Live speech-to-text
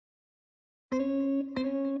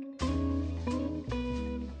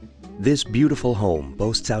This beautiful home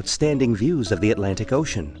boasts outstanding views of the Atlantic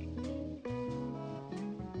Ocean.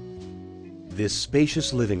 This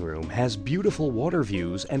spacious living room has beautiful water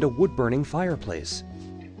views and a wood-burning fireplace.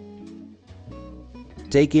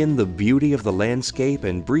 Take in the beauty of the landscape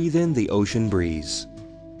and breathe in the ocean breeze.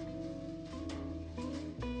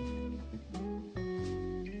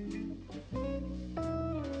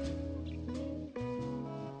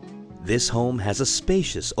 This home has a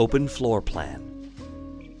spacious open floor plan.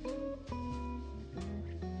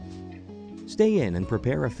 Stay in and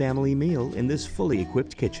prepare a family meal in this fully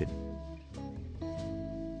equipped kitchen.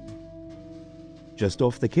 Just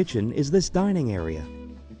off the kitchen is this dining area.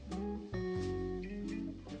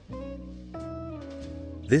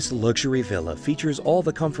 This luxury villa features all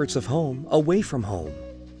the comforts of home away from home.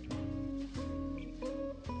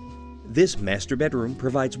 This master bedroom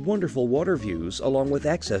provides wonderful water views along with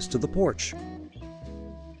access to the porch.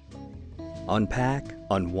 Unpack,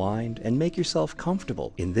 unwind, and make yourself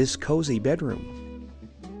comfortable in this cozy bedroom.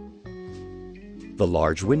 The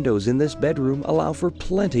large windows in this bedroom allow for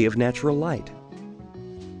plenty of natural light.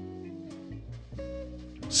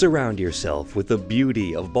 Surround yourself with the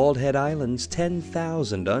beauty of Bald Head Island's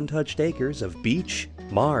 10,000 untouched acres of beach,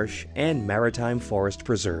 marsh, and maritime forest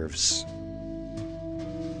preserves.